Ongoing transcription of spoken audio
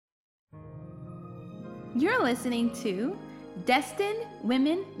You're listening to Destined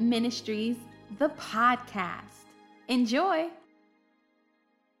Women Ministries, the podcast. Enjoy.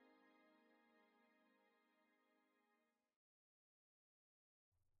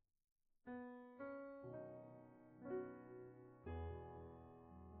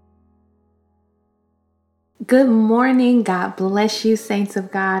 Good morning. God bless you, saints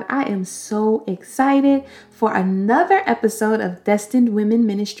of God. I am so excited for another episode of Destined Women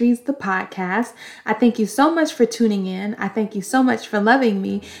Ministries, the podcast. I thank you so much for tuning in. I thank you so much for loving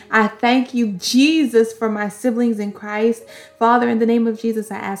me. I thank you, Jesus, for my siblings in Christ. Father, in the name of Jesus,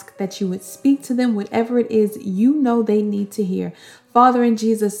 I ask that you would speak to them whatever it is you know they need to hear. Father, in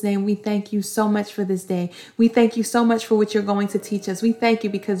Jesus' name, we thank you so much for this day. We thank you so much for what you're going to teach us. We thank you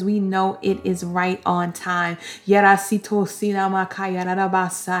because we know it is right on time.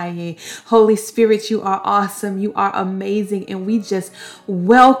 Holy Spirit, you are awesome. You are amazing. And we just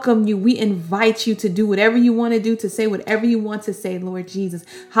welcome you. We invite you to do whatever you want to do, to say whatever you want to say, Lord Jesus.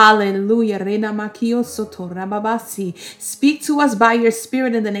 Hallelujah. Speak to us by your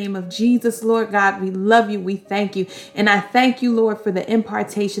Spirit in the name of Jesus, Lord God. We love you. We thank you. And I thank you, Lord, for the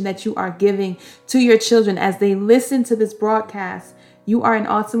impartation that you are giving to your children as they listen to this broadcast. You are an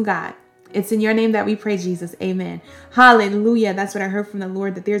awesome God. It's in your name that we pray, Jesus. Amen. Hallelujah. That's what I heard from the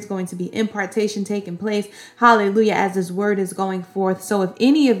Lord, that there's going to be impartation taking place. Hallelujah. As this word is going forth. So if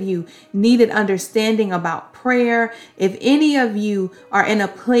any of you needed understanding about prayer, if any of you are in a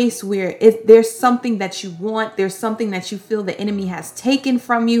place where if there's something that you want, there's something that you feel the enemy has taken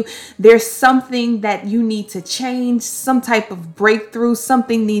from you, there's something that you need to change, some type of breakthrough,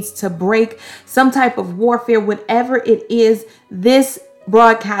 something needs to break, some type of warfare, whatever it is, this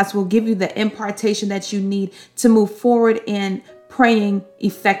broadcast will give you the impartation that you need to move forward in praying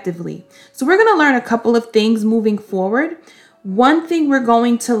effectively. So we're going to learn a couple of things moving forward. One thing we're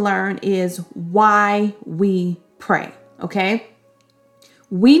going to learn is why we pray. Okay.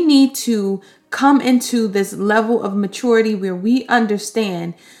 We need to come into this level of maturity where we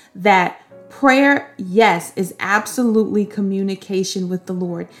understand that prayer, yes, is absolutely communication with the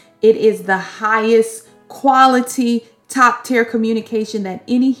Lord. It is the highest quality, top tier communication that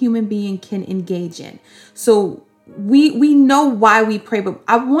any human being can engage in. So we know why we pray, but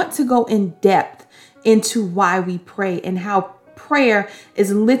I want to go in depth into why we pray and how prayer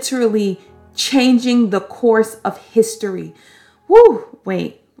is literally changing the course of history. Woo,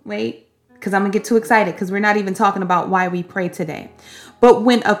 wait, because I'm gonna get too excited because we're not even talking about why we pray today. But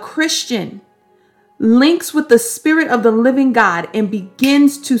when a Christian links with the Spirit of the living God and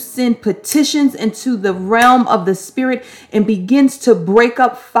begins to send petitions into the realm of the Spirit and begins to break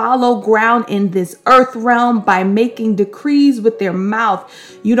up fallow ground in this earth realm by making decrees with their mouth,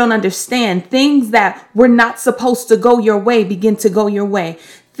 you don't understand. Things that were not supposed to go your way begin to go your way.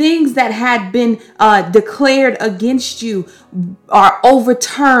 Things that had been declared against you are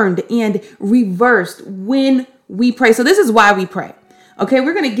overturned and reversed when we pray. So this is why we pray. Okay,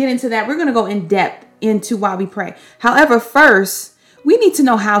 we're going to get into that. We're going to go in depth into why we pray. However, first, we need to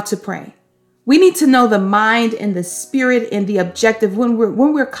know how to pray. We need to know the mind and the spirit and the objective when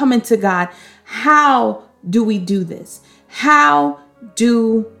we're coming to God. How do we do this? How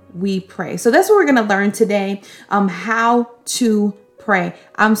do we pray? So that's what we're going to learn today. How to pray.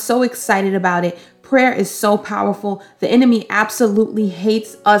 I'm so excited about it. Prayer is so powerful. The enemy absolutely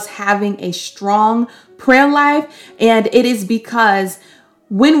hates us having a strong prayer life. And it is because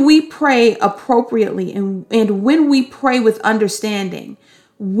when we pray appropriately and when we pray with understanding,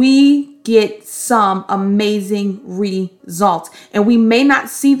 we get some amazing results. And we may not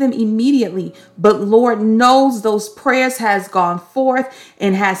see them immediately, but Lord knows those prayers has gone forth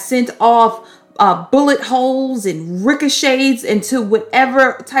and has sent off bullet holes and ricochets into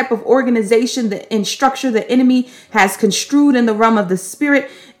whatever type of organization and structure the enemy has construed in the realm of the spirit,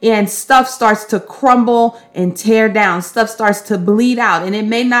 and stuff starts to crumble and tear down. Stuff starts to bleed out, and it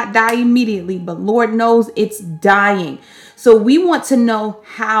may not die immediately, but Lord knows it's dying. So we want to know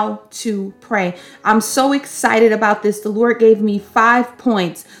how to pray. I'm so excited about this. The Lord gave me 5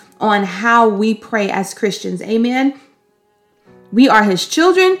 points on how we pray as Christians. Amen. We are his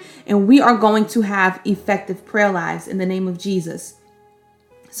children, and we are going to have effective prayer lives in the name of Jesus.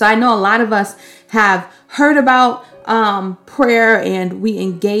 So I know a lot of us have heard about prayer and we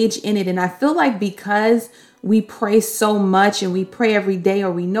engage in it. And I feel like because we pray so much and we pray every day,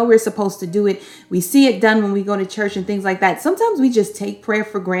 or we know we're supposed to do it, we see it done when we go to church and things like that. Sometimes we just take prayer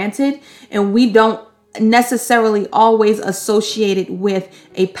for granted and we don't necessarily always associate it with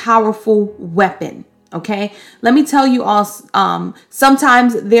a powerful weapon. Okay, let me tell you all,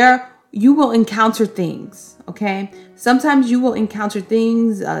 sometimes there you will encounter things, okay? Sometimes you will encounter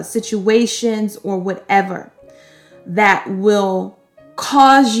things, situations, or whatever that will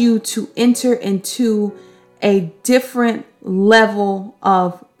cause you to enter into a different level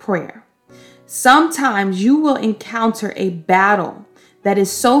of prayer. Sometimes you will encounter a battle that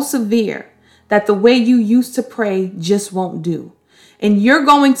is so severe that the way you used to pray just won't do. And you're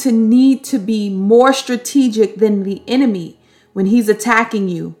going to need to be more strategic than the enemy when he's attacking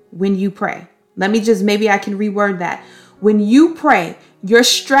you when you pray. Maybe I can reword that. When you pray, your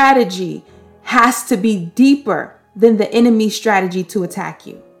strategy has to be deeper than the enemy's strategy to attack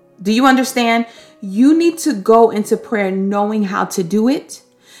you. Do you understand? You need to go into prayer knowing how to do it.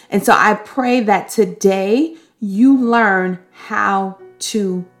 And so I pray that today you learn how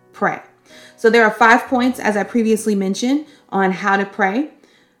to pray. So there are 5 points, as I previously mentioned, on how to pray.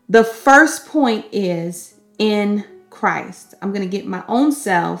 The first point is in Christ. I'm going to get my own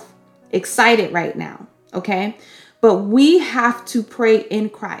self excited right now, okay? But we have to pray in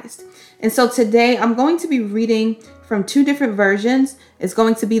Christ. And so today I'm going to be reading from 2 different versions. It's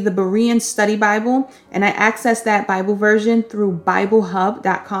going to be the Berean Study Bible, and I access that Bible version through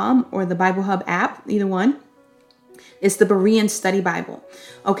BibleHub.com or the Bible Hub app, either one. It's the Berean Study Bible.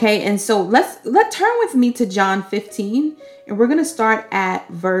 Okay, and so let's turn with me to John 15, and we're going to start at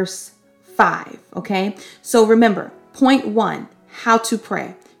verse 5. Okay, so remember, point 1, how to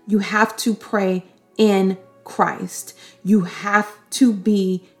pray. You have to pray in Christ. You have to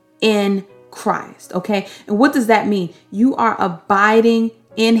be in Christ. Okay, and what does that mean? You are abiding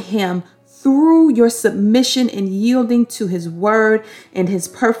in him through your submission and yielding to his word and his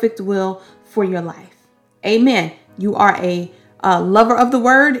perfect will for your life. Amen. You are a lover of the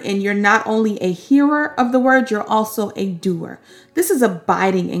word, and you're not only a hearer of the word, you're also a doer. This is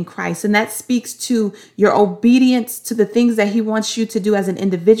abiding in Christ, and that speaks to your obedience to the things that he wants you to do as an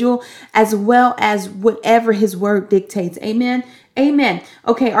individual, as well as whatever his word dictates. Amen. Amen.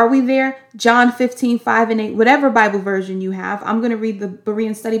 Okay, are we there? John 15, 5 and 8, whatever Bible version you have. I'm going to read the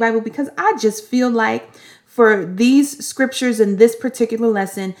Berean Study Bible because I just feel like for these scriptures in this particular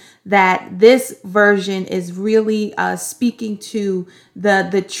lesson that this version is really speaking to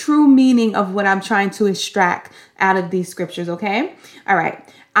the true meaning of what I'm trying to extract out of these scriptures. Okay. All right.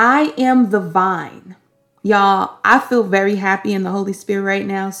 I am the vine. Y'all, I feel very happy in the Holy Spirit right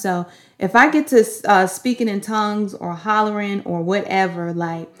now. So if I get to speaking in tongues or hollering or whatever,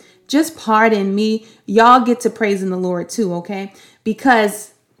 like, just pardon me. Y'all get to praising the Lord too. Okay.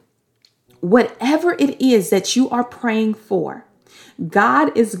 Because whatever it is that you are praying for,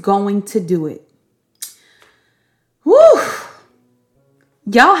 God is going to do it. Woo!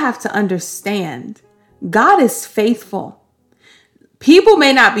 Y'all have to understand, God is faithful. People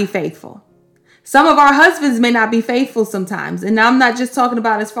may not be faithful. Some of our husbands may not be faithful sometimes. And I'm not just talking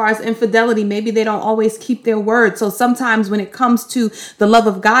about as far as infidelity. Maybe they don't always keep their word. So sometimes when it comes to the love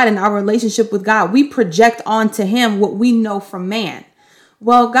of God and our relationship with God, we project onto him what we know from man.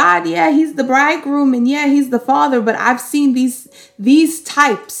 Well, God, yeah, he's the bridegroom and yeah, he's the father, but I've seen these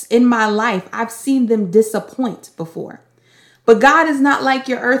types in my life. I've seen them disappoint before. But God is not like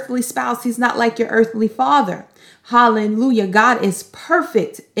your earthly spouse. He's not like your earthly father. Hallelujah. God is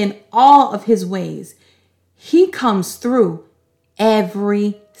perfect in all of his ways. He comes through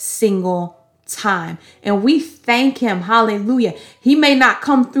every single time. And we thank him. Hallelujah. He may not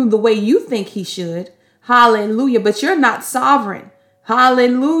come through the way you think he should. Hallelujah. But you're not sovereign.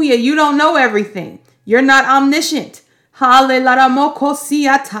 Hallelujah. You don't know everything. You're not omniscient. Hallelujah.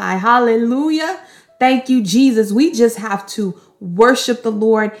 Thank you, Jesus. We just have to worship the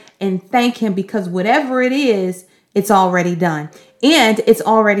Lord and thank him because whatever it is, it's already done. And it's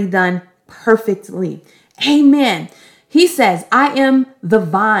already done perfectly. Amen. He says, I am the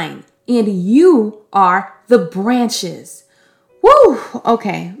vine and you are the branches. Woo.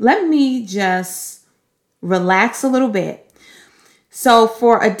 Okay. Let me just relax a little bit. So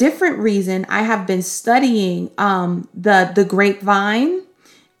for a different reason, I have been studying the grapevine,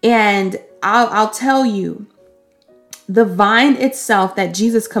 and I'll tell you, the vine itself that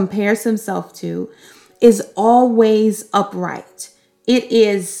Jesus compares himself to is always upright. It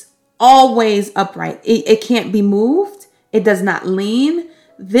is always upright. It can't be moved. It does not lean.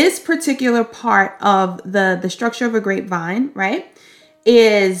 This particular part of the structure of a grapevine, right,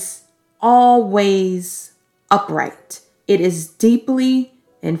 is always upright. It is deeply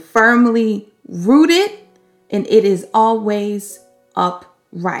and firmly rooted, and it is always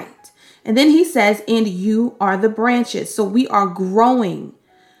upright. And then he says, and you are the branches. So we are growing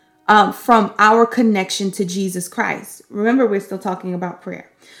from our connection to Jesus Christ. Remember, we're still talking about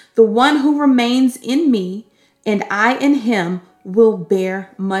prayer. The one who remains in me and I in him will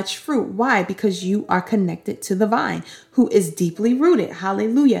bear much fruit. Why? Because you are connected to the vine, who is deeply rooted.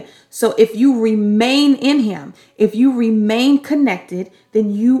 Hallelujah. So if you remain in him, if you remain connected, then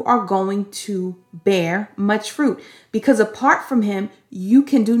you are going to bear much fruit, because apart from him, you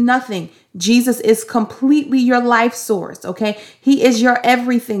can do nothing. Jesus is completely your life source. Okay. He is your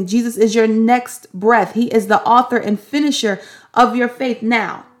everything. Jesus is your next breath. He is the author and finisher of your faith.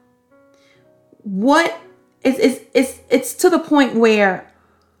 Now, it's to the point where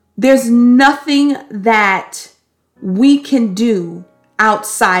there's nothing that we can do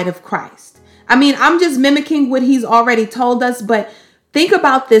outside of Christ. I mean, I'm just mimicking what he's already told us, but think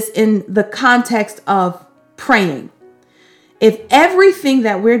about this in the context of praying. If everything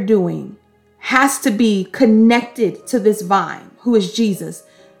that we're doing has to be connected to this vine, who is Jesus,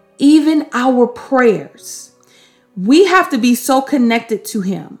 even our prayers, we have to be so connected to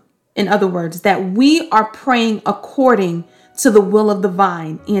him. In other words, that we are praying according to the will of the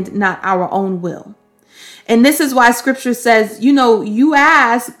vine and not our own will. And this is why scripture says, you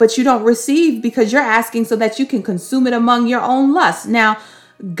ask, but you don't receive, because you're asking so that you can consume it among your own lusts. Now,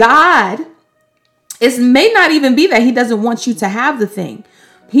 God, it may not even be that he doesn't want you to have the thing.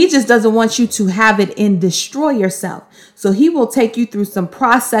 He just doesn't want you to have it and destroy yourself. So he will take you through some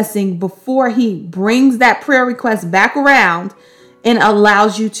processing before he brings that prayer request back around and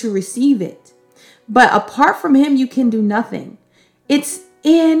allows you to receive it. But apart from him, you can do nothing. It's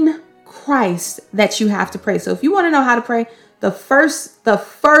in Christ that you have to pray. So if you want to know how to pray, the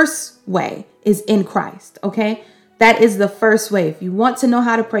first way is in Christ. Okay. That is the first way. If you want to know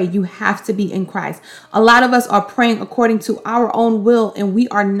how to pray, you have to be in Christ. A lot of us are praying according to our own will, and we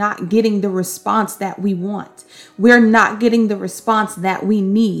are not getting the response that we want. We're not getting the response that we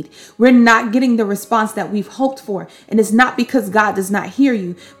need. We're not getting the response that we've hoped for. And it's not because God does not hear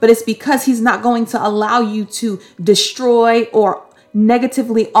you, but it's because he's not going to allow you to destroy or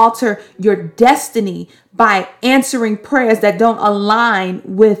negatively alter your destiny by answering prayers that don't align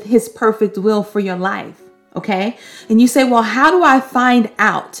with his perfect will for your life. Okay. And you say, well, how do I find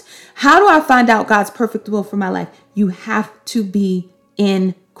out? How do I find out God's perfect will for my life? You have to be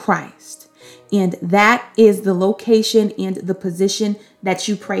in Christ. And that is the location and the position that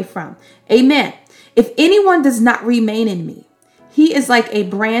you pray from. Amen. If anyone does not remain in me, he is like a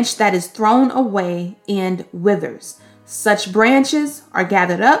branch that is thrown away and withers. Such branches are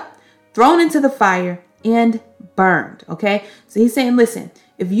gathered up, thrown into the fire, and burned. Okay. So he's saying, listen,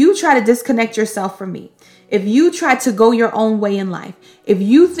 if you try to disconnect yourself from me, if you try to go your own way in life, if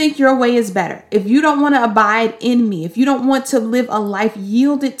you think your way is better, if you don't want to abide in me, if you don't want to live a life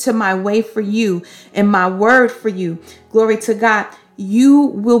yielded to my way for you and my word for you, glory to God, you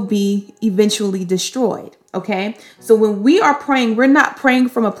will be eventually destroyed. Okay. So when we are praying, we're not praying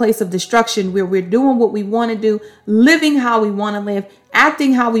from a place of destruction where we're doing what we want to do, living how we want to live,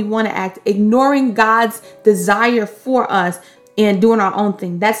 acting how we want to act, ignoring God's desire for us and doing our own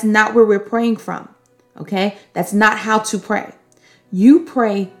thing. That's not where we're praying from. Okay. That's not how to pray. You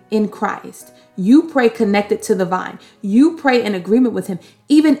pray in Christ. You pray connected to the vine. You pray in agreement with him,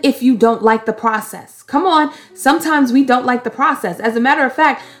 even if you don't like the process. Come on. Sometimes we don't like the process. As a matter of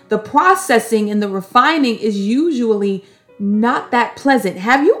fact, the processing and the refining is usually not that pleasant.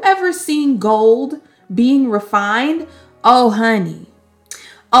 Have you ever seen gold being refined? Oh, honey.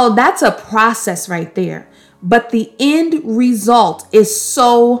 Oh, that's a process right there. But the end result is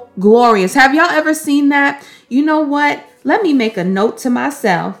so glorious. Have y'all ever seen that? You know what? Let me make a note to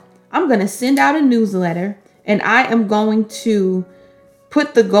myself. I'm going to send out a newsletter and I am going to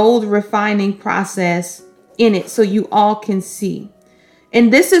put the gold refining process in it so you all can see.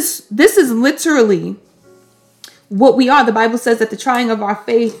 And this is literally what we are. The Bible says that the trying of our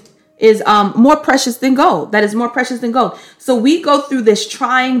faith is more precious than gold. That is more precious than gold. So we go through this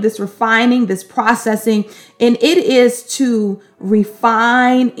trying, this refining, this processing, and it is to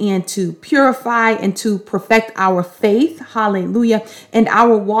refine and to purify and to perfect our faith. Hallelujah. And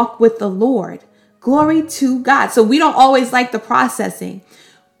our walk with the Lord. Glory to God. So we don't always like the processing,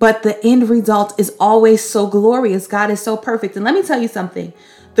 but the end result is always so glorious. God is so perfect. And let me tell you something.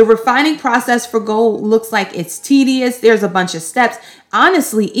 The refining process for gold looks like it's tedious. There's a bunch of steps.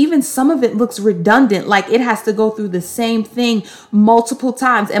 Honestly, even some of it looks redundant, like it has to go through the same thing multiple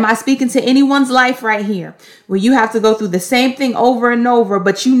times. Am I speaking to anyone's life right here where you have to go through the same thing over and over,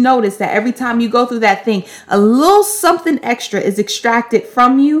 but you notice that every time you go through that thing, a little something extra is extracted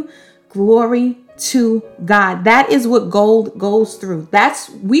from you? Glory to God. That is what gold goes through.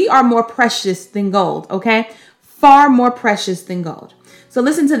 We are more precious than gold, okay? Far more precious than gold. So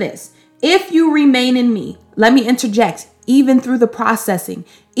listen to this. If you remain in me, let me interject, even through the processing,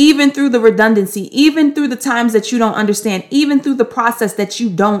 even through the redundancy, even through the times that you don't understand, even through the process that you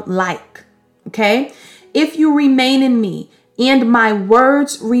don't like. Okay? If you remain in me and my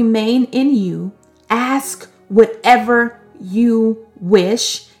words remain in you, ask whatever you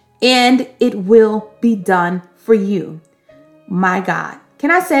wish and it will be done for you. My God. Can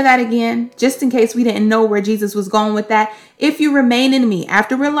I say that again? Just in case we didn't know where Jesus was going with that. If you remain in me,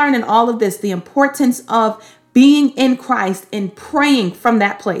 after we're learning all of this, the importance of being in Christ and praying from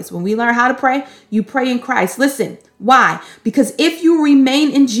that place. When we learn how to pray, you pray in Christ. Listen, why? Because if you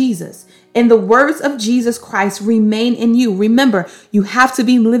remain in Jesus and the words of Jesus Christ remain in you, remember, you have to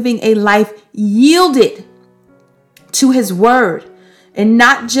be living a life yielded to his word and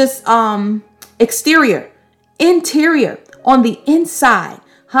not just exterior, interior. On the inside,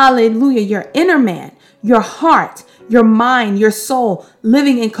 hallelujah, your inner man, your heart, your mind, your soul,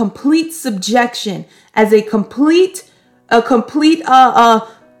 living in complete subjection as a complete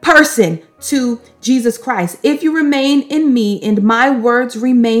person to Jesus Christ. If you remain in me and my words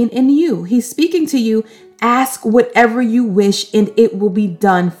remain in you, he's speaking to you. Ask whatever you wish and it will be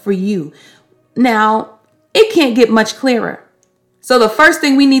done for you. Now, it can't get much clearer. So the first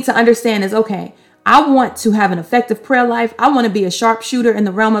thing we need to understand is, okay, I want to have an effective prayer life. I want to be a sharpshooter in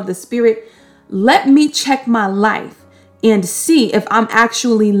the realm of the spirit. Let me check my life and see if I'm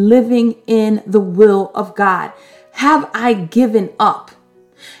actually living in the will of God. Have I given up?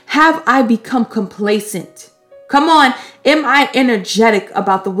 Have I become complacent? Come on. Am I energetic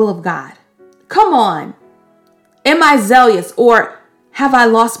about the will of God? Come on. Am I zealous or have I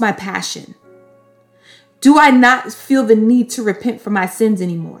lost my passion? Do I not feel the need to repent for my sins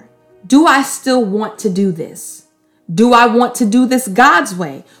anymore? Do I still want to do this? Do I want to do this God's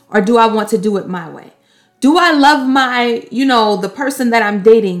way or do I want to do it my way? Do I love the person that I'm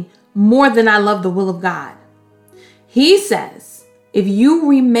dating more than I love the will of God? He says, if you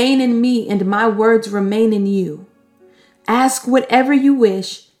remain in me and my words remain in you, ask whatever you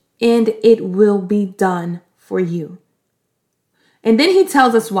wish and it will be done for you. And then he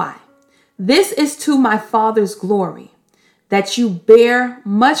tells us why. This is to my Father's glory, that you bear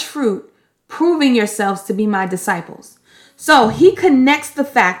much fruit, proving yourselves to be my disciples. So he connects the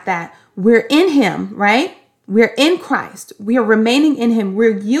fact that we're in him, right? We're in Christ. We are remaining in him.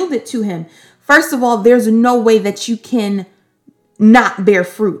 We're yielded to him. First of all, there's no way that you can not bear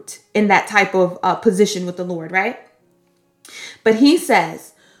fruit in that type of position with the Lord, right? But he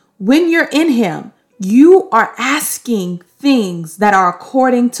says, when you're in him, you are asking things that are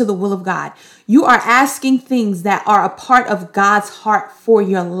according to the will of God. You are asking things that are a part of God's heart for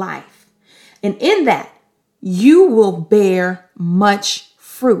your life. And in that, you will bear much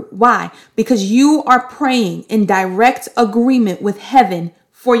fruit. Why? Because you are praying in direct agreement with heaven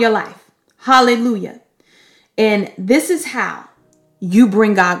for your life. Hallelujah. And this is how you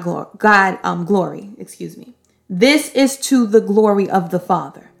bring God glory. This is to the glory of the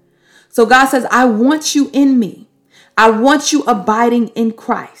Father. So God says, I want you in me. I want you abiding in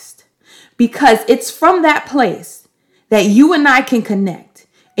Christ, because it's from that place that you and I can connect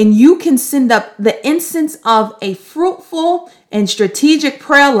and you can send up the incense of a fruitful and strategic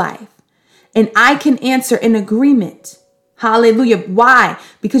prayer life. And I can answer in agreement. Hallelujah. Why?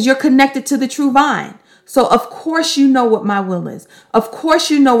 Because you're connected to the true vine. So of course you know what my will is. Of course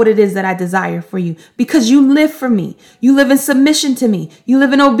you know what it is that I desire for you, because you live for me. You live in submission to me. You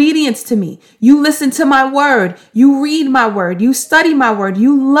live in obedience to me. You listen to my word. You read my word. You study my word.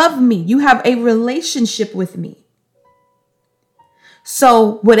 You love me. You have a relationship with me.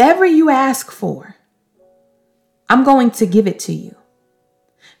 So whatever you ask for, I'm going to give it to you,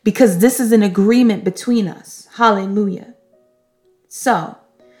 because this is an agreement between us. Hallelujah. So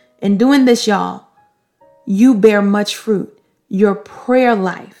in doing this, y'all, you bear much fruit. Your prayer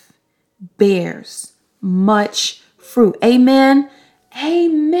life bears much fruit. Amen.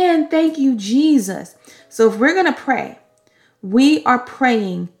 Amen. Thank you, Jesus. So if we're going to pray, we are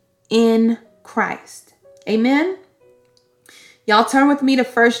praying in Christ. Amen. Y'all turn with me to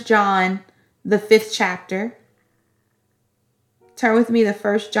 1 John, the 5th chapter. Turn with me to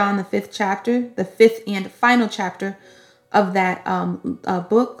 1 John, the 5th chapter, the 5th and final chapter of that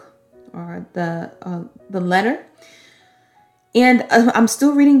book, or the letter. And I'm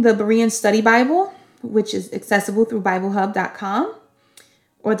still reading the Berean Study Bible, which is accessible through BibleHub.com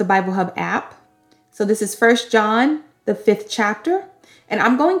or the Bible Hub app. So this is 1 John, the 5th chapter. And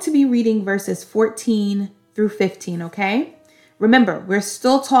I'm going to be reading verses 14 through 15, okay? Remember, we're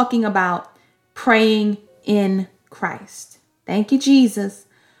still talking about praying in Christ. Thank you, Jesus.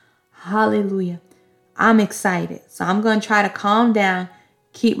 Hallelujah. I'm excited. So I'm going to try to calm down,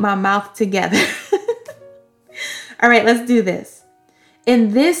 keep my mouth together. All right, let's do this.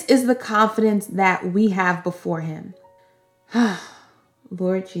 And this is the confidence that we have before him.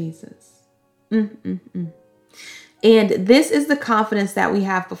 Lord Jesus. And this is the confidence that we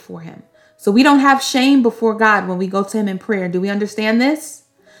have before him. So we don't have shame before God when we go to him in prayer. Do we understand this?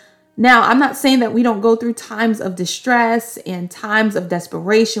 Now, I'm not saying that we don't go through times of distress and times of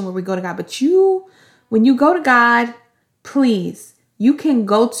desperation where we go to God. But when you go to God, please, you can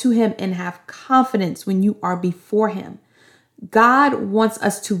go to him and have confidence when you are before him. God wants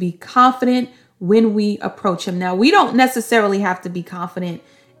us to be confident when we approach him. Now, we don't necessarily have to be confident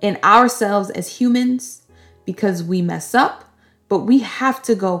in ourselves as humans because we mess up, but we have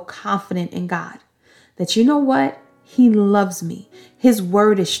to go confident in God that, you know what? He loves me. His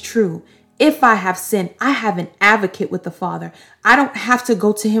word is true. If I have sinned, I have an advocate with the Father. I don't have to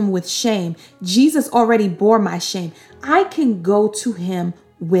go to him with shame. Jesus already bore my shame. I can go to him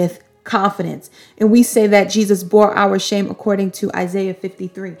with confidence. And we say that Jesus bore our shame according to Isaiah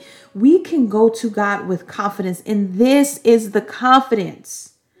 53. We can go to God with confidence. And this is the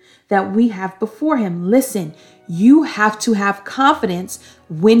confidence that we have before him. Listen, you have to have confidence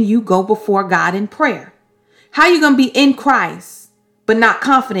when you go before God in prayer. How are you going to be in Christ, but not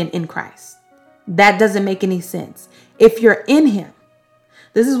confident in Christ? That doesn't make any sense. If you're in him,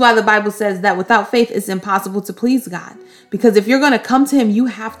 this is why the Bible says that without faith, it's impossible to please God. Because if you're going to come to him, you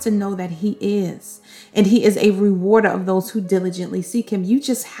have to know that he is. And he is a rewarder of those who diligently seek him. You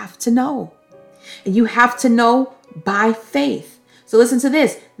just have to know. And you have to know by faith. So listen to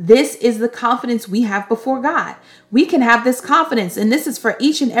this. This is the confidence we have before God. We can have this confidence. And this is for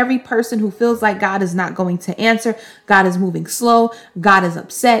each and every person who feels like God is not going to answer. God is moving slow. God is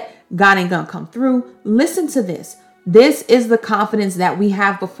upset. God ain't going to come through. Listen to this. This is the confidence that we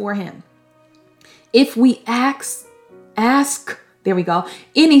have before him. If we ask, there we go,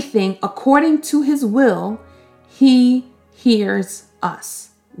 anything according to his will, he hears us.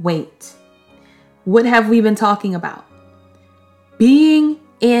 Wait, what have we been talking about? Being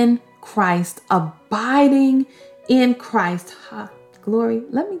in Christ, abiding in Christ. Glory.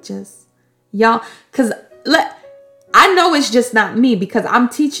 Let me just, y'all, I know it's just not me because I'm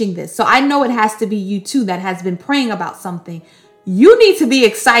teaching this. So I know it has to be you too that has been praying about something. You need to be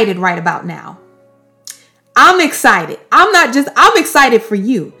excited right about now. I'm excited. I'm excited for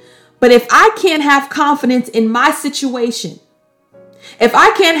you. But if I can't have confidence in my situation, if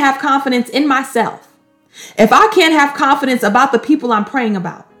I can't have confidence in myself, if I can't have confidence about the people I'm praying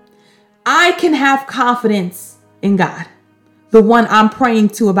about, I can have confidence in God, the one I'm praying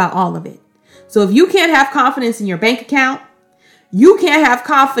to about all of it. So if you can't have confidence in your bank account, you can't have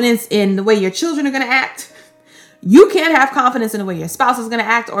confidence in the way your children are going to act. You can't have confidence in the way your spouse is going to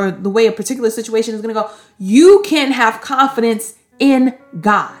act or the way a particular situation is going to go. You can have confidence in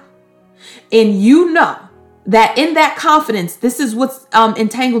God. And you know that in that confidence, this is what's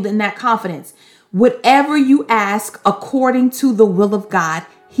entangled in that confidence. Whatever you ask according to the will of God,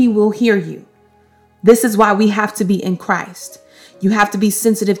 he will hear you. This is why we have to be in Christ. You have to be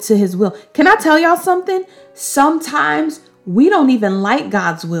sensitive to his will. Can I tell y'all something? Sometimes we don't even like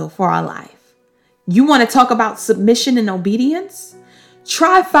God's will for our life. You want to talk about submission and obedience?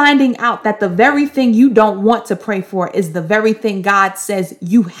 Try finding out that the very thing you don't want to pray for is the very thing God says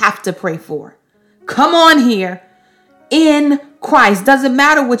you have to pray for. Come on here. In Christ. Doesn't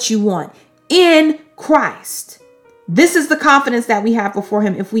matter what you want. In Christ. This is the confidence that we have before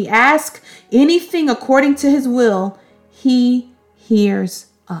him. If we ask anything according to his will, he hears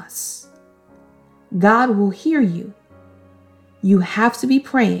us. God will hear you. You have to be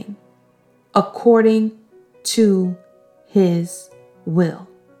praying according to his will.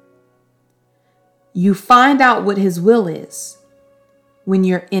 You find out what his will is when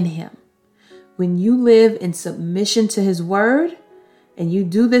you're in him. When you live in submission to his word and you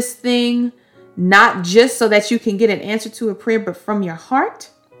do this thing, not just so that you can get an answer to a prayer, but from your heart,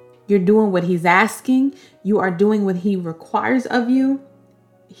 you're doing what he's asking. You are doing what he requires of you.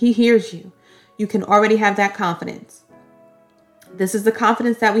 He hears you. You can already have that confidence. This is the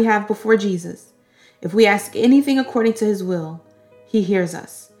confidence that we have before Jesus. If we ask anything according to his will, he hears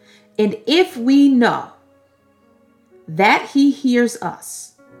us. And if we know that he hears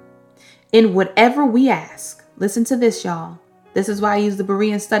us in whatever we ask, listen to this, y'all. This is why I use the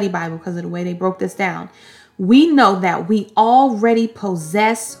Berean Study Bible, because of the way they broke this down. We know that we already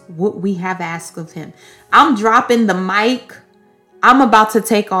possess what we have asked of him. I'm dropping the mic. I'm about to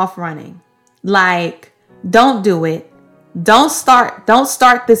take off running. Like, don't do it. Don't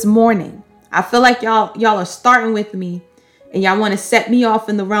start this morning. I feel like y'all are starting with me and y'all want to set me off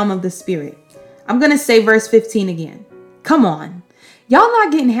in the realm of the spirit. I'm going to say verse 15 again. Come on. Y'all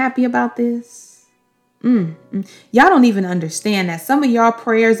not getting happy about this? Y'all don't even understand that. Some of y'all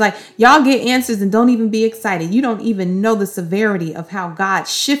prayers, like y'all get answers and don't even be excited. You don't even know the severity of how God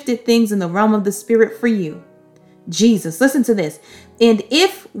shifted things in the realm of the spirit for you. Jesus, listen to this. And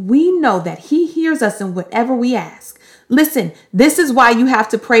if we know that he hears us in whatever we ask, listen, this is why you have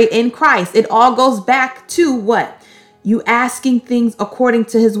to pray in Christ. It all goes back to what? You asking things according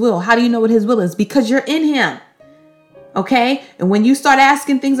to his will. How do you know what his will is? Because you're in him. Okay. And when you start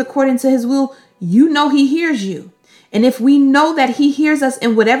asking things according to his will, you know he hears you. And if we know that he hears us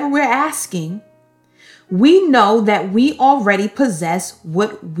in whatever we're asking, we know that we already possess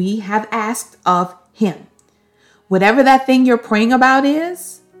what we have asked of him. Whatever that thing you're praying about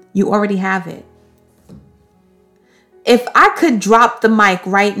is, you already have it. If I could drop the mic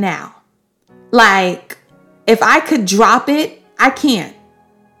right now, like if I could drop it, I can't.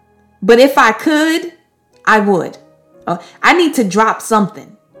 But if I could, I would. I need to drop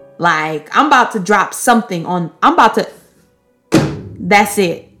something. Like I'm about to drop something that's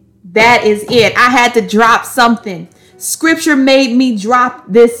it. That is it. I had to drop something. Scripture made me drop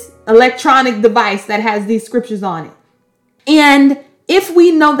this electronic device that has these scriptures on it. And if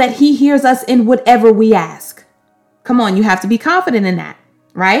we know that he hears us in whatever we ask, come on, you have to be confident in that,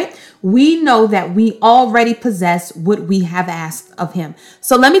 right? We know that we already possess what we have asked of him.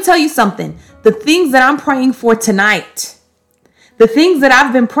 So let me tell you something. The things that I'm praying for tonight, the things that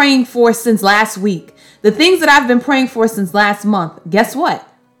I've been praying for since last week, the things that I've been praying for since last month, guess what?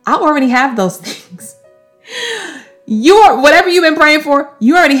 I already have those things. Whatever you've been praying for,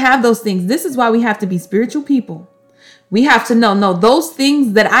 you already have those things. This is why we have to be spiritual people. We have to know, those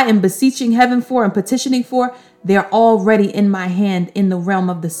things that I am beseeching heaven for and petitioning for, they're already in my hand in the realm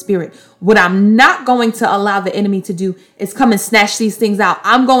of the spirit. What I'm not going to allow the enemy to do is come and snatch these things out.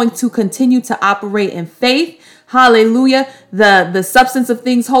 I'm going to continue to operate in faith. Hallelujah. The substance of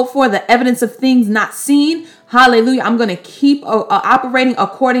things hoped for, the evidence of things not seen. Hallelujah. I'm going to keep operating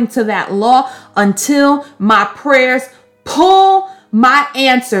according to that law until my prayers pull my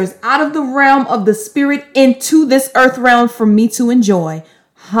answers out of the realm of the spirit into this earth realm for me to enjoy.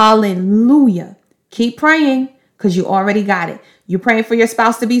 Hallelujah. Keep praying because you already got it. You're praying for your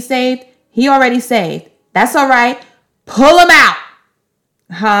spouse to be saved. He already saved. That's all right. Pull him out.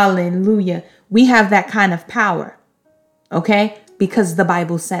 Hallelujah. We have that kind of power. Okay? Because the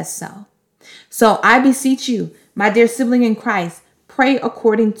Bible says so. So I beseech you, my dear sibling in Christ, pray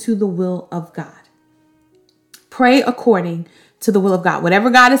according to the will of God. Pray according to the will of God. Whatever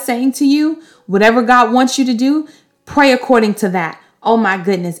God is saying to you, whatever God wants you to do, pray according to that. Oh my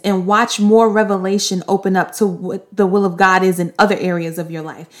goodness. And watch more revelation open up to what the will of God is in other areas of your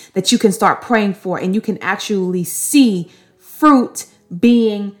life that you can start praying for, and you can actually see fruit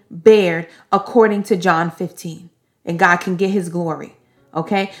being bared according to John 15, and God can get his glory.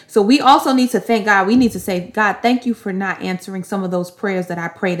 Okay. So we also need to thank God. We need to say, God, thank you for not answering some of those prayers that I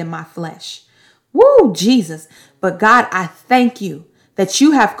prayed in my flesh. Woo, Jesus. But God, I thank you that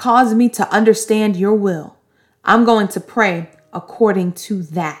you have caused me to understand your will. I'm going to pray according to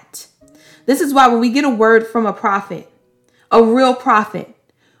that. This is why when we get a word from a prophet, a real prophet,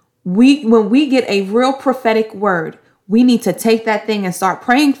 when we get a real prophetic word, we need to take that thing and start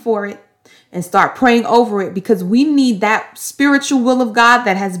praying for it and start praying over it, because we need that spiritual will of God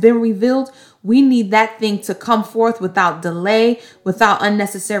that has been revealed. We need that thing to come forth without delay, without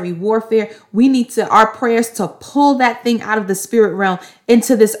unnecessary warfare. We need our prayers to pull that thing out of the spirit realm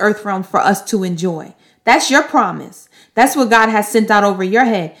into this earth realm for us to enjoy. That's your promise. That's what God has sent out over your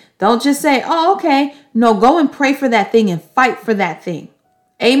head. Don't just say, oh, okay. No, go and pray for that thing and fight for that thing.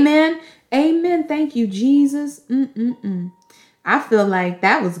 Amen. Amen. Thank you, Jesus. I feel like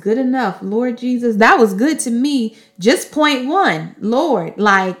that was good enough. Lord Jesus, that was good to me. Just point one, Lord,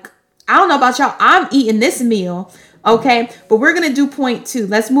 like, I don't know about y'all. I'm eating this meal. Okay. But we're going to do point two.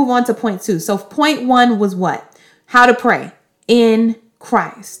 Let's move on to point two. So point one was what? How to pray in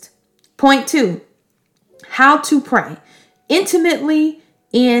Christ. Point two, how to pray intimately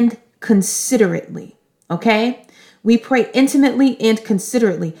and considerately. Okay. We pray intimately and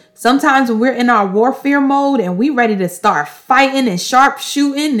considerately. Sometimes when we're in our warfare mode and we ready to start fighting and sharp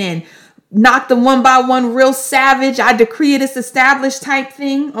shooting and knock them one by one real savage, I decree it is established type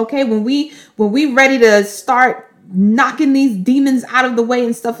thing. Okay. When we ready to start knocking these demons out of the way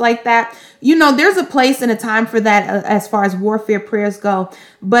and stuff like that, there's a place and a time for that as far as warfare prayers go.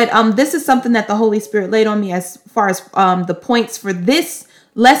 But this is something that the Holy Spirit laid on me as far as the points for this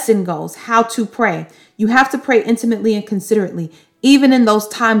lesson goes, how to pray. You have to pray intimately and considerately. Even in those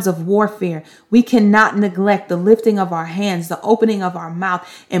times of warfare, we cannot neglect the lifting of our hands, the opening of our mouth,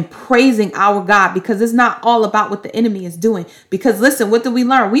 and praising our God, because it's not all about what the enemy is doing. Because listen, what did we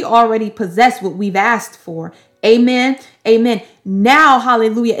learn? We already possess what we've asked for. Amen. Amen. Now,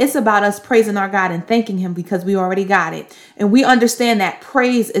 hallelujah, it's about us praising our God and thanking him because we already got it. And we understand that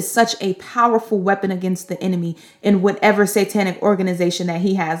praise is such a powerful weapon against the enemy in whatever satanic organization that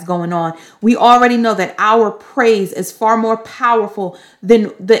he has going on. We already know that our praise is far more powerful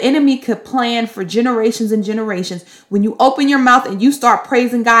than the enemy could plan for generations and generations. When you open your mouth and you start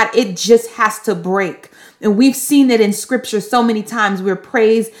praising God, it just has to break. And we've seen it in scripture so many times where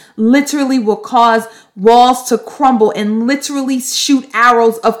praise literally will cause walls to crumble and literally shoot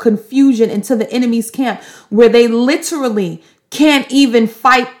arrows of confusion into the enemy's camp, where they literally can't even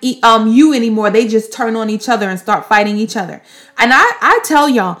fight you anymore. They just turn on each other and start fighting each other. And I tell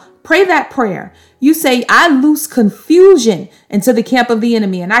y'all, pray that prayer. You say, I loose confusion into the camp of the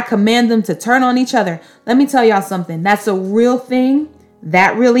enemy and I command them to turn on each other. Let me tell y'all something. That's a real thing.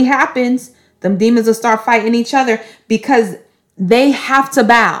 That really happens. Them demons will start fighting each other because they have to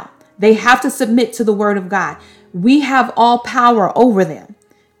bow. They have to submit to the word of God. We have all power over them.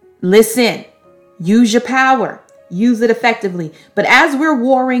 Listen, use your power. Use it effectively. But as we're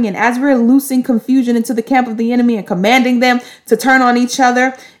warring and as we're loosing confusion into the camp of the enemy and commanding them to turn on each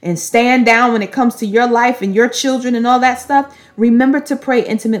other and stand down when it comes to your life and your children and all that stuff, remember to pray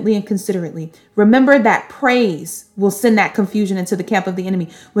intimately and considerately. Remember that praise will send that confusion into the camp of the enemy,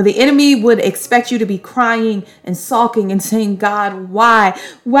 where the enemy would expect you to be crying and sulking and saying, God, why?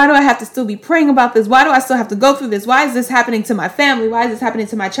 Why do I have to still be praying about this? Why do I still have to go through this? Why is this happening to my family? Why is this happening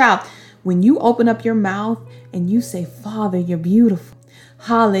to my child? When you open up your mouth and you say, Father, you're beautiful.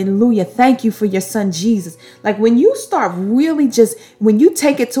 Hallelujah. Thank you for your son, Jesus. Like when you start really when you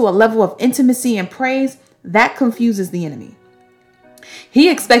take it to a level of intimacy and praise, that confuses the enemy. He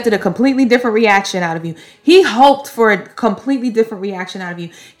expected a completely different reaction out of you. He hoped for a completely different reaction out of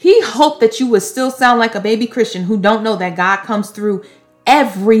you. He hoped that you would still sound like a baby Christian who don't know that God comes through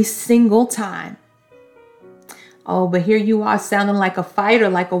every single time. Oh, but here you are sounding like a fighter,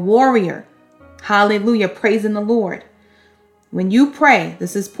 like a warrior. Hallelujah. Praising the Lord. When you pray,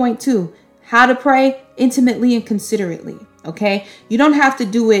 this is point 2, how to pray intimately and considerately. Okay. You don't have to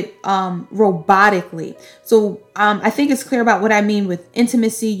do it robotically. So I think it's clear about what I mean with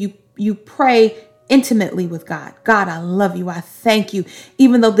intimacy. You pray intimately with God. God, I love you. I thank you.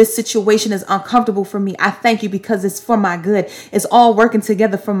 Even though this situation is uncomfortable for me, I thank you because it's for my good. It's all working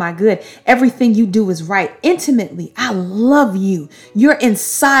together for my good. Everything you do is right. Intimately, I love you. You're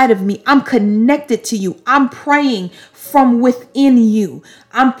inside of me. I'm connected to you. I'm praying from within you.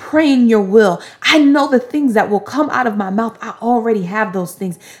 I'm praying your will. I know the things that will come out of my mouth. I already have those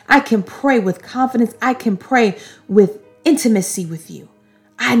things. I can pray with confidence. I can pray with intimacy with you.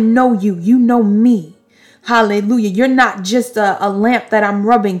 I know you. You know me. Hallelujah. You're not just a lamp that I'm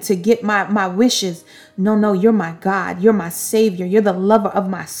rubbing to get my wishes. No, you're my God. You're my Savior. You're the lover of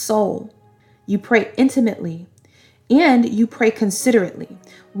my soul. You pray intimately and you pray considerately.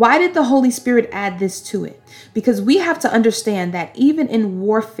 Why did the Holy Spirit add this to it? Because we have to understand that even in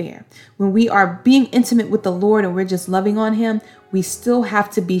warfare, when we are being intimate with the Lord and we're just loving on him, we still have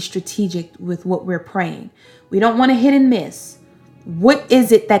to be strategic with what we're praying. We don't want to hit and miss. What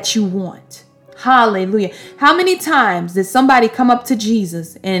is it that you want? Hallelujah. How many times did somebody come up to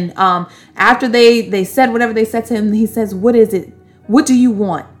Jesus and after they said whatever they said to him, he says, what is it? What do you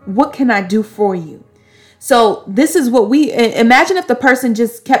want? What can I do for you? So this is what we imagine if the person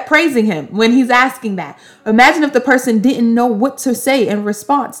just kept praising him when he's asking that. Imagine if the person didn't know what to say in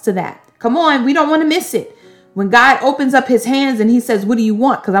response to that. Come on, we don't want to miss it. When God opens up his hands and he says, what do you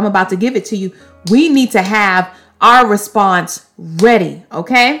want? Because I'm about to give it to you. We need to have our response ready.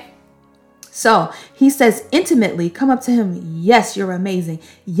 Okay. So he says intimately, come up to him. Yes, you're amazing.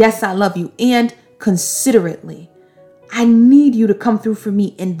 Yes, I love you. And considerately. I need you to come through for me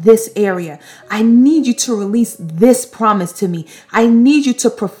in this area. I need you to release this promise to me. I need you to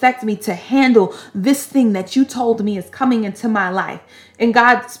perfect me to handle this thing that you told me is coming into my life. And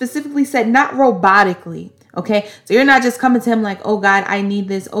God specifically said, not robotically. Okay. So you're not just coming to him like, oh God, I need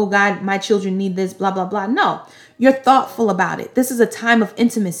this. Oh God, my children need this, blah, blah, blah. No, you're thoughtful about it. This is a time of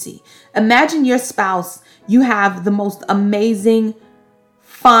intimacy. Imagine your spouse. You have the most amazing,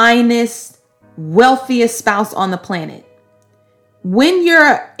 finest, wealthiest spouse on the planet. When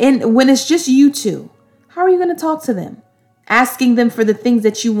it's just you two, how are you going to talk to them? Asking them for the things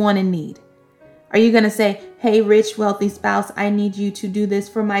that you want and need. Are you going to say, hey, rich, wealthy spouse, I need you to do this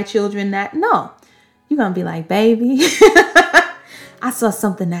for my children? No, you're going to be like, baby, I saw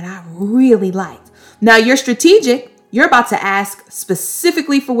something that I really liked. Now you're strategic. You're about to ask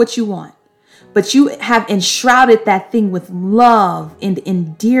specifically for what you want, but you have enshrouded that thing with love and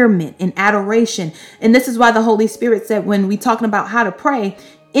endearment and adoration. And this is why the Holy Spirit said, when we talking about how to pray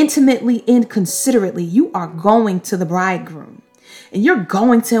intimately and considerately, you are going to the bridegroom and you're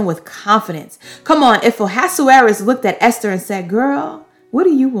going to him with confidence. Come on. If Ahasuerus looked at Esther and said, girl, what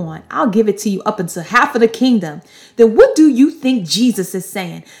do you want? I'll give it to you up until half of the kingdom. Then what do you think Jesus is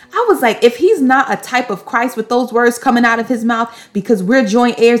saying? I was like, if he's not a type of Christ with those words coming out of his mouth, because we're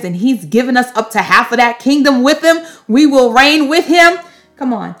joint heirs and he's given us up to half of that kingdom with him, we will reign with him.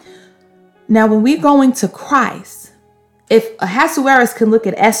 Come on. Now, when we're going to Christ, if Ahasuerus can look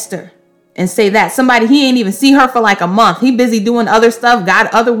at Esther and say that somebody, he ain't even see her for like a month. He busy doing other stuff,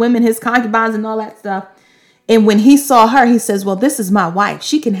 got other women, his concubines and all that stuff. And when he saw her, he says, well, this is my wife.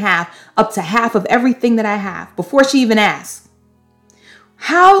 She can have up to half of everything that I have before she even asks.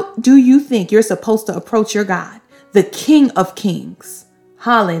 How do you think you're supposed to approach your God, the King of Kings?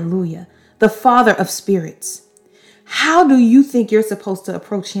 Hallelujah. The Father of spirits. How do you think you're supposed to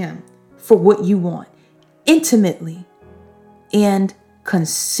approach him for what you want? Intimately and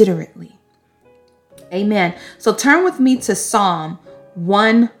considerately. Amen. So turn with me to Psalm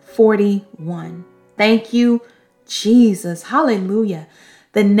 141. Thank you, Jesus. Hallelujah.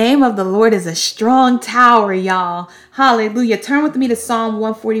 The name of the Lord is a strong tower, y'all. Hallelujah. Turn with me to Psalm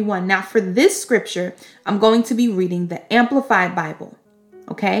 141. Now, for this scripture, I'm going to be reading the Amplified Bible.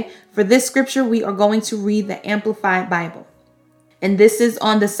 Okay. For this scripture, we are going to read the Amplified Bible. And this is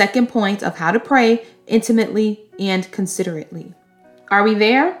on the second point of how to pray intimately and considerately. Are we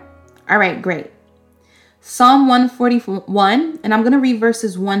there? All right, great. Psalm 141, and I'm going to read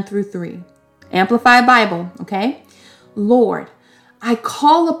verses 1 through 3. Amplified Bible, okay? Lord, I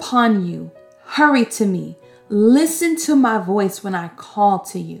call upon you. Hurry to me. Listen to my voice when I call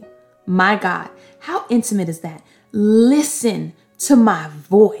to you. My God, how intimate is that? Listen to my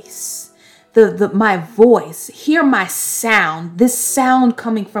voice. My voice. Hear my sound. This sound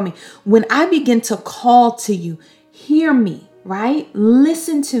coming from me. When I begin to call to you, hear me, right?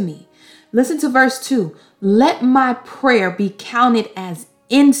 Listen to me. Listen to verse 2. Let my prayer be counted as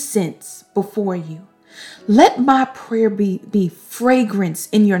incense before you. Let my prayer be fragrance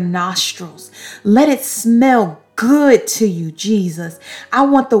in your nostrils. Let it smell good to you, Jesus. I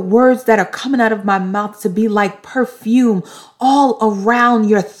want the words that are coming out of my mouth to be like perfume all around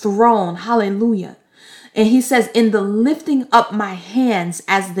your throne. Hallelujah. And he says, in the lifting up my hands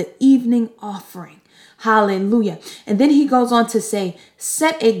as the evening offering. Hallelujah. And then he goes on to say,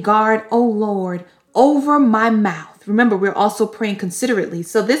 set a guard, O Lord, over my mouth. Remember, we're also praying considerately.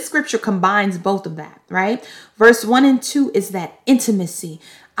 So this scripture combines both of that, right? Verse 1 and 2 is that intimacy.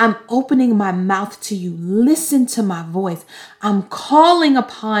 I'm opening my mouth to you. Listen to my voice. I'm calling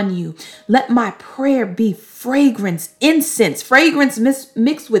upon you. Let my prayer be fragrance, incense, fragrance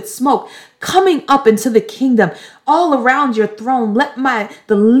mixed with smoke, coming up into the kingdom, all around your throne. Let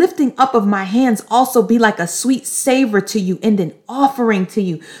the lifting up of my hands also be like a sweet savor to you and an offering to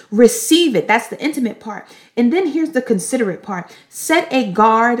you. Receive it. That's the intimate part. And then here's the considerate part. Set a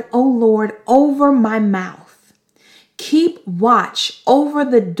guard, O Lord, over my mouth. Keep watch over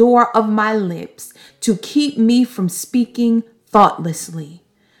the door of my lips to keep me from speaking thoughtlessly.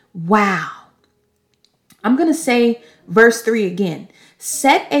 Wow. I'm going to say verse 3 again.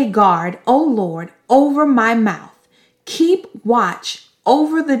 Set a guard, O Lord, over my mouth. Keep watch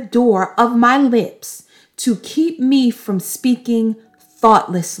over the door of my lips to keep me from speaking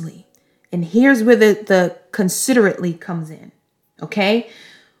thoughtlessly. And here's where the considerately comes in. Okay.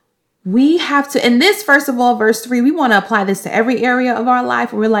 We have to, and this, first of all, verse 3, we want to apply this to every area of our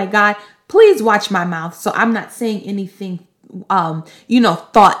life. We're like, God, please watch my mouth. So I'm not saying anything,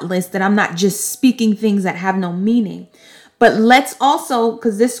 thoughtless, that I'm not just speaking things that have no meaning. But let's also,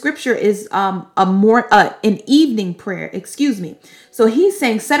 because this scripture is an evening prayer, So he's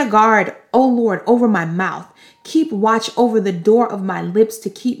saying, set a guard, O Lord, over my mouth. Keep watch over the door of my lips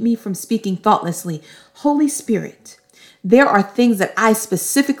to keep me from speaking thoughtlessly. Holy Spirit, there are things that I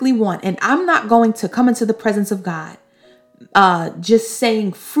specifically want, and I'm not going to come into the presence of God just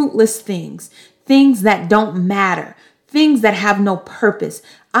saying fruitless things that don't matter, things that have no purpose.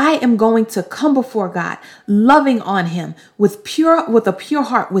 I am going to come before God, loving on him with a pure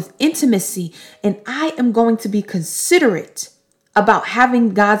heart, with intimacy, and I am going to be considerate about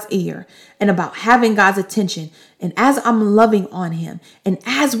having God's ear and about having God's attention. And as I'm loving on him and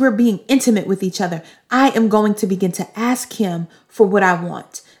as we're being intimate with each other, I am going to begin to ask him for what I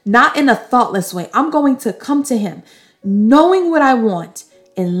want, not in a thoughtless way. I'm going to come to him knowing what I want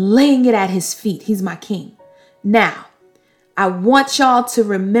and laying it at his feet. He's my king. Now, I want y'all to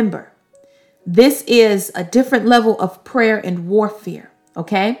remember This is a different level of prayer and warfare.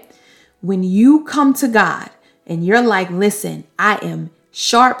 Okay. When you come to God and you're like, listen, I am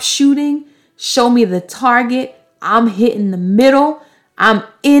sharp shooting. Show me the target. I'm hitting the middle. I'm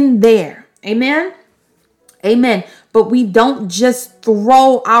in there. Amen. Amen. But we don't just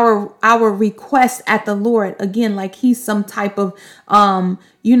throw our request at the Lord again, like he's some type of,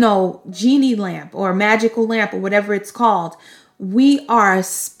 genie lamp or magical lamp or whatever it's called. We are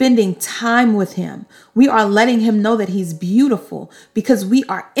spending time with him. We are letting him know that he's beautiful because we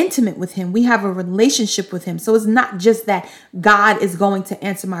are intimate with him. We have a relationship with him. So it's not just that God is going to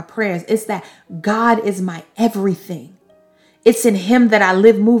answer my prayers. It's that God is my everything. It's in him that I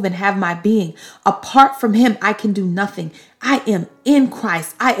live, move, and have my being. Apart from him, I can do nothing. I am in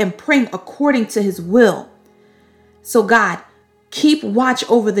Christ. I am praying according to his will. So God, keep watch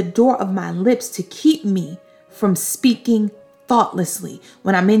over the door of my lips to keep me from speaking thoughtlessly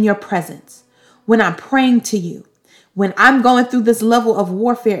when I'm in your presence, when I'm praying to you, when I'm going through this level of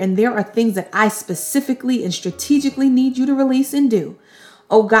warfare and there are things that I specifically and strategically need you to release and do.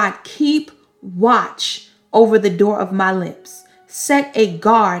 Oh God, keep watch over the door of my lips. Set a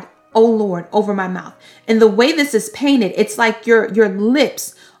guard, oh Lord, over my mouth. And the way this is painted, it's like your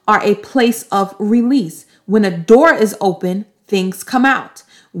lips are a place of release. When a door is open, things come out.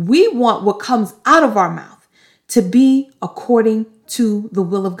 We want what comes out of our mouth to be according to the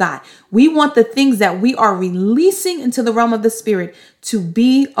will of God. We want the things that we are releasing into the realm of the spirit to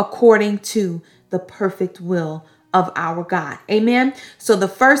be according to the perfect will of our God. Amen. So the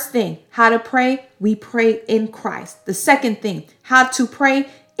first thing, how to pray, we pray in Christ. The second thing, how to pray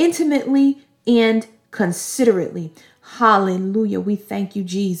intimately and considerately. Hallelujah. We thank you,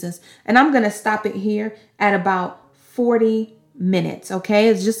 Jesus. And I'm going to stop it here at about 40 minutes. Okay.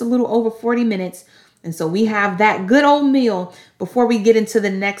 It's just a little over 40 minutes. And so we have that good old meal before we get into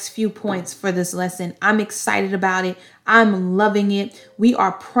the next few points for this lesson. I'm excited about it. I'm loving it. We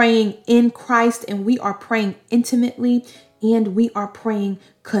are praying in Christ and we are praying intimately and we are praying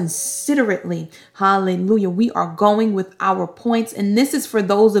considerately. Hallelujah. We are going with our points. And this is for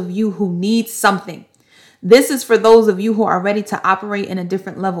those of you who need something. This is for those of you who are ready to operate in a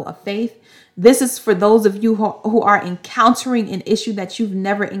different level of faith. This is for those of you who are encountering an issue that you've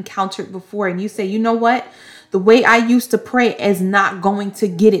never encountered before. And you say, you know what? The way I used to pray is not going to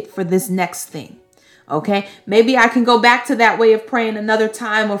get it for this next thing. Okay, maybe I can go back to that way of praying another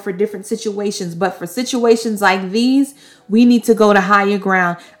time or for different situations. But for situations like these, we need to go to higher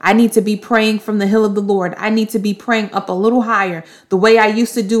ground. I need to be praying from the hill of the Lord. I need to be praying up a little higher. The way I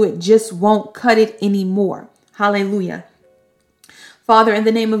used to do it just won't cut it anymore. Hallelujah. Father, in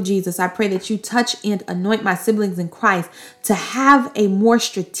the name of Jesus, I pray that you touch and anoint my siblings in Christ to have a more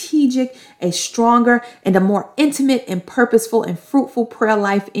strategic, a stronger, and a more intimate and purposeful and fruitful prayer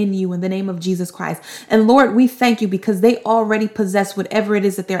life in you in the name of Jesus Christ. And Lord, we thank you because they already possess whatever it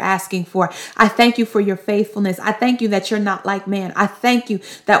is that they're asking for. I thank you for your faithfulness. I thank you that you're not like man. I thank you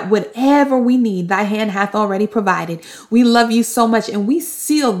that whatever we need, thy hand hath already provided. We love you so much and we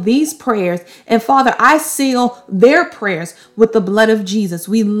seal these prayers. And Father, I seal their prayers with the blood of Jesus.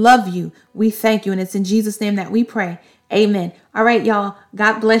 We love you. We thank you. And it's in Jesus' name that we pray. Amen. All right, y'all.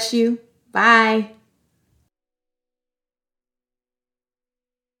 God bless you. Bye.